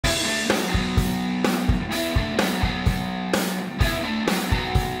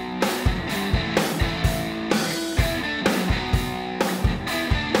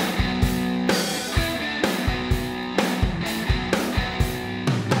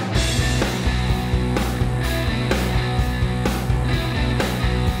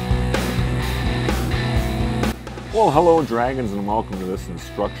Well, hello dragons, and welcome to this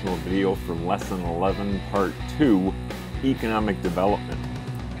instructional video for Lesson 11, Part 2, Economic Development.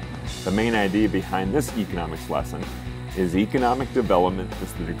 The main idea behind this economics lesson is economic development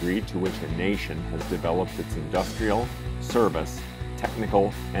is the degree to which a nation has developed its industrial, service,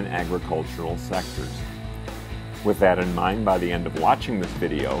 technical, and agricultural sectors. With that in mind, by the end of watching this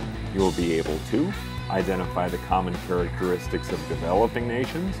video, you will be able to identify the common characteristics of developing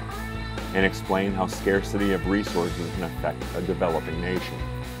nations, and explain how scarcity of resources can affect a developing nation.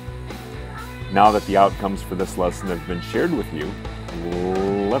 Now that the outcomes for this lesson have been shared with you,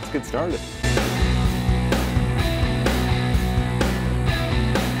 let's get started.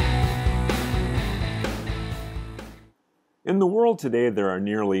 In the world today, there are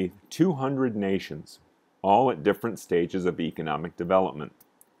nearly 200 nations, all at different stages of economic development.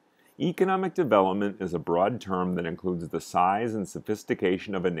 Economic development is a broad term that includes the size and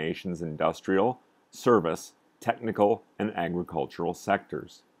sophistication of a nation's industrial, service, technical, and agricultural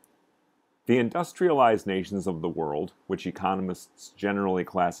sectors. The industrialized nations of the world, which economists generally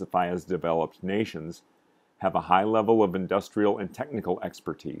classify as developed nations, have a high level of industrial and technical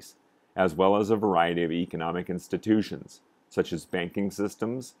expertise, as well as a variety of economic institutions, such as banking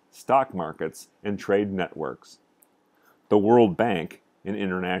systems, stock markets, and trade networks. The World Bank, an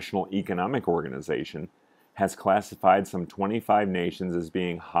international economic organization, has classified some 25 nations as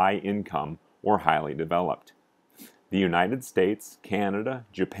being high income or highly developed. The United States, Canada,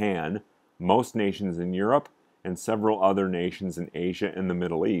 Japan, most nations in Europe, and several other nations in Asia and the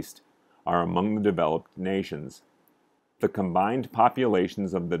Middle East are among the developed nations. The combined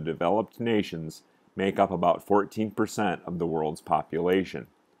populations of the developed nations make up about 14% of the world's population.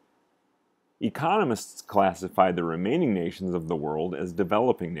 Economists classify the remaining nations of the world as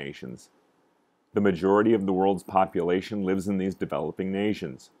developing nations. The majority of the world's population lives in these developing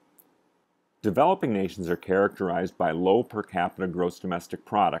nations. Developing nations are characterized by low per capita gross domestic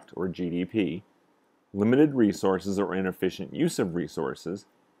product, or GDP, limited resources or inefficient use of resources,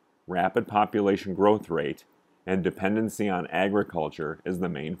 rapid population growth rate, and dependency on agriculture as the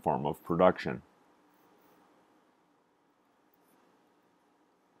main form of production.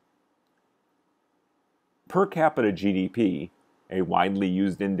 Per capita GDP, a widely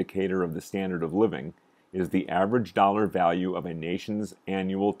used indicator of the standard of living, is the average dollar value of a nation's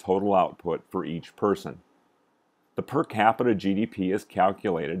annual total output for each person. The per capita GDP is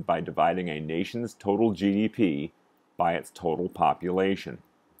calculated by dividing a nation's total GDP by its total population.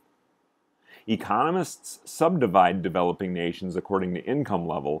 Economists subdivide developing nations according to income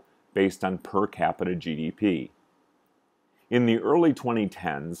level based on per capita GDP. In the early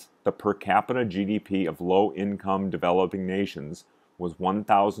 2010s, the per capita GDP of low-income developing nations was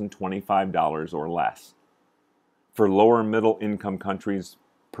 $1,025 or less. For lower middle-income countries,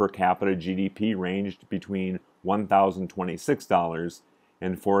 per capita GDP ranged between $1,026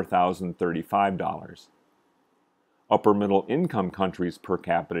 and $4,035. Upper middle-income countries' per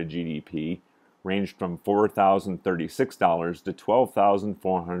capita GDP ranged from $4,036 to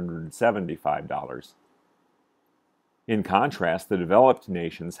 $12,475. In contrast, the developed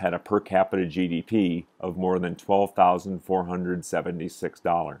nations had a per capita GDP of more than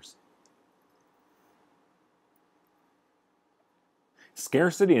 $12,476.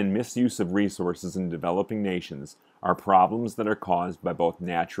 Scarcity and misuse of resources in developing nations are problems that are caused by both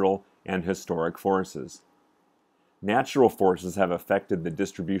natural and historic forces. Natural forces have affected the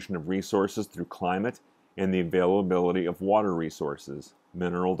distribution of resources through climate and the availability of water resources,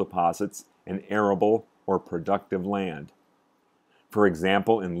 mineral deposits, and arable or productive land. For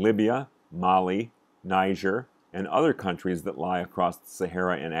example, in Libya, Mali, Niger, and other countries that lie across the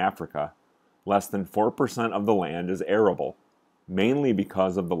Sahara in Africa, less than 4% of the land is arable, mainly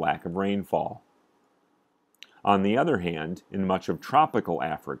because of the lack of rainfall. On the other hand, in much of tropical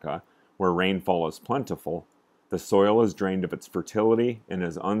Africa, where rainfall is plentiful, the soil is drained of its fertility and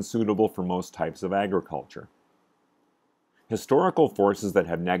is unsuitable for most types of agriculture. Historical forces that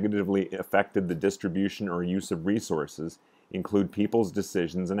have negatively affected the distribution or use of resources include people's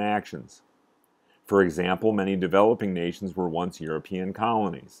decisions and actions. For example, many developing nations were once European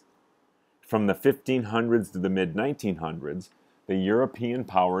colonies. From the 1500s to the mid-1900s, the European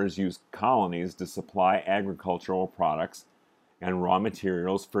powers used colonies to supply agricultural products and raw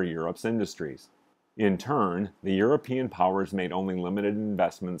materials for Europe's industries. In turn, the European powers made only limited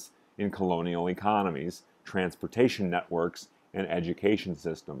investments in colonial economies, transportation networks, and education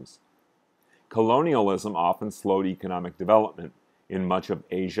systems. Colonialism often slowed economic development in much of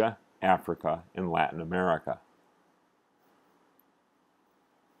Asia, Africa, and Latin America.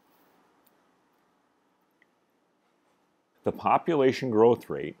 The population growth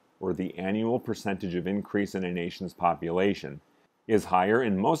rate or the annual percentage of increase in a nation's population, is higher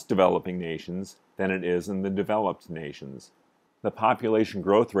in most developing nations than it is in the developed nations. The population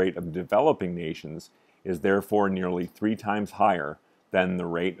growth rate of developing nations is therefore nearly 3 times higher than the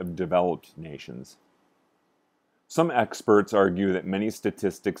rate of developed nations. Some experts argue that many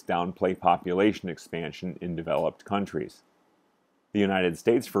statistics downplay population expansion in developed countries. The United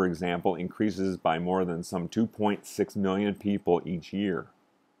States, for example, increases by more than some 2.6 million people each year.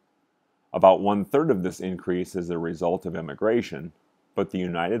 About 1/3 of this increase is a result of immigration, but the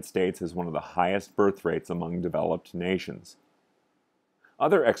United States has one of the highest birth rates among developed nations.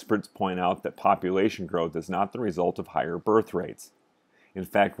 Other experts point out that population growth is not the result of higher birth rates. In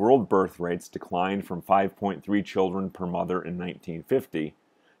fact, world birth rates declined from 5.3 children per mother in 1950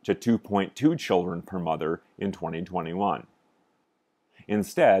 to 2.2 children per mother in 2021.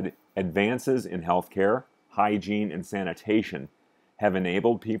 Instead, advances in healthcare, hygiene, and sanitation have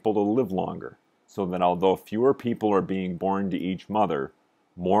enabled people to live longer, so that although fewer people are being born to each mother,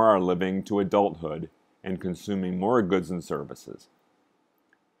 more are living to adulthood and consuming more goods and services.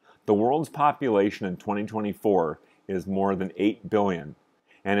 The world's population in 2024 is more than 8 billion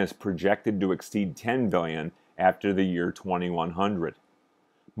and is projected to exceed 10 billion after the year 2100.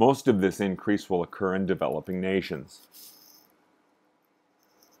 Most of this increase will occur in developing nations.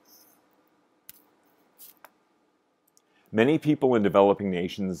 Many people in developing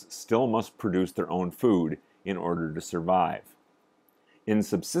nations still must produce their own food in order to survive. In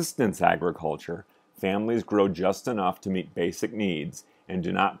subsistence agriculture, families grow just enough to meet basic needs and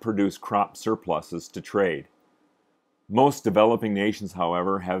do not produce crop surpluses to trade. Most developing nations,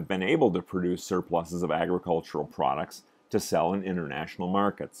 however, have been able to produce surpluses of agricultural products to sell in international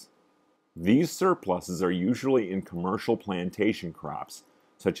markets. These surpluses are usually in commercial plantation crops,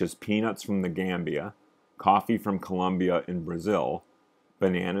 such as peanuts from the Gambia, coffee from Colombia and Brazil,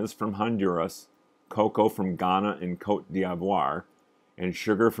 bananas from Honduras, cocoa from Ghana and Côte d'Ivoire, and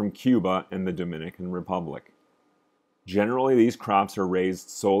sugar from Cuba and the Dominican Republic. Generally, these crops are raised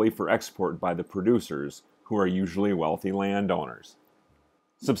solely for export by the producers, who are usually wealthy landowners.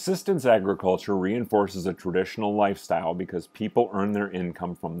 Subsistence agriculture reinforces a traditional lifestyle because people earn their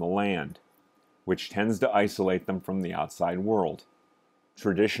income from the land, which tends to isolate them from the outside world.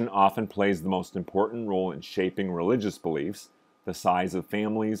 Tradition often plays the most important role in shaping religious beliefs, the size of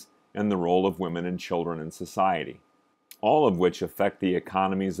families, and the role of women and children in society, all of which affect the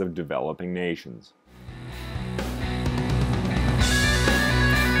economies of developing nations.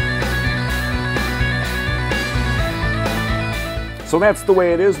 So that's the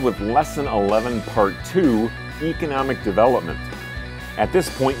way it is with Lesson 11, Part 2, Economic Development. At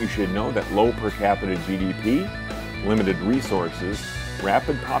this point, you should know that low per capita GDP, limited resources,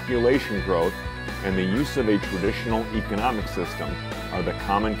 rapid population growth, and the use of a traditional economic system are the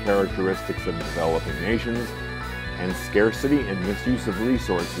common characteristics of developing nations, and scarcity and misuse of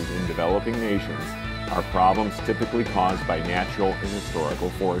resources in developing nations are problems typically caused by natural and historical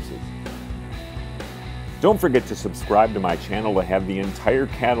forces. Don't forget to subscribe to my channel to have the entire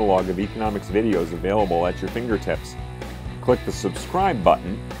catalog of economics videos available at your fingertips. Click the subscribe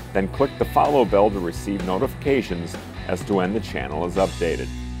button, then click the follow bell to receive notifications as to when the channel is updated.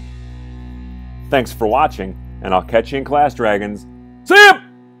 Thanks for watching, and I'll catch you in class, Dragons. See ya!